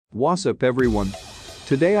What's up everyone?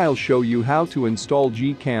 Today I'll show you how to install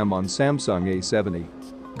GCam on Samsung A70.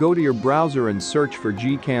 Go to your browser and search for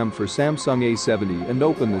GCam for Samsung A70 and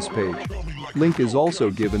open this page. Link is also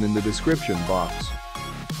given in the description box.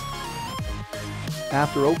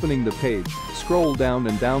 After opening the page, scroll down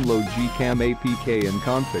and download GCam APK and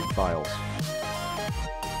config files.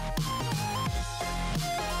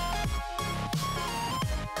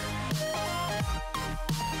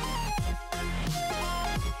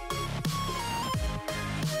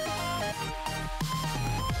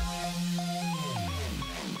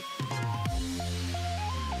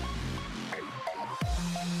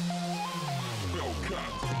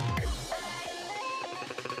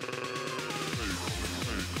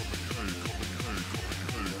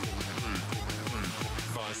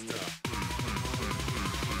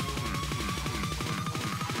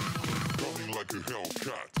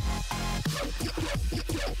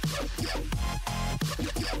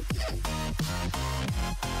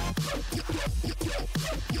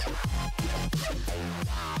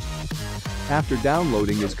 After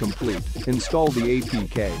downloading is complete, install the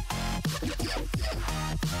APK.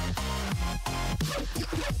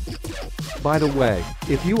 By the way,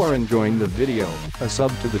 if you are enjoying the video, a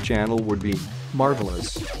sub to the channel would be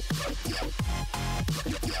marvelous.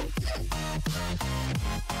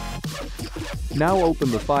 Now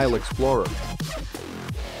open the File Explorer.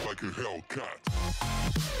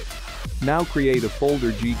 Now create a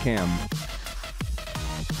folder GCam.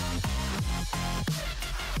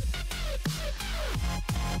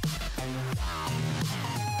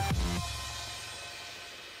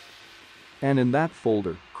 And in that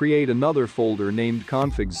folder, create another folder named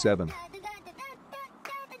config7.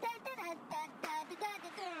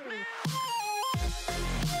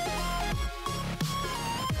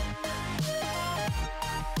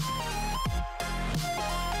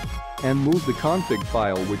 And move the config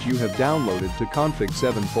file which you have downloaded to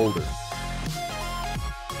config7 folder.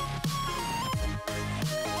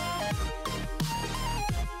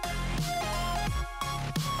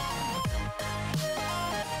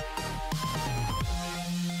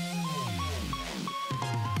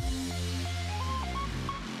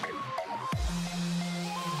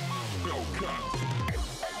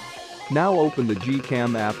 Now open the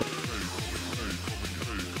GCam app.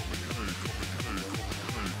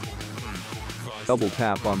 Double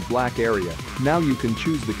tap on black area. Now you can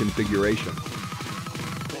choose the configuration.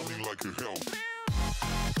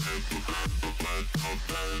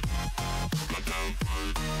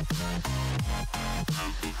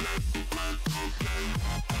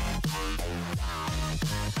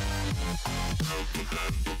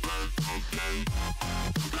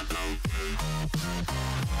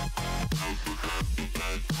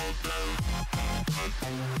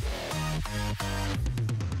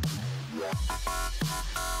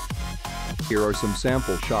 Here are some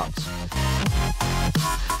sample shots.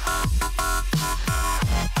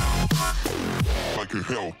 Like a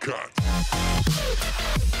Hellcat.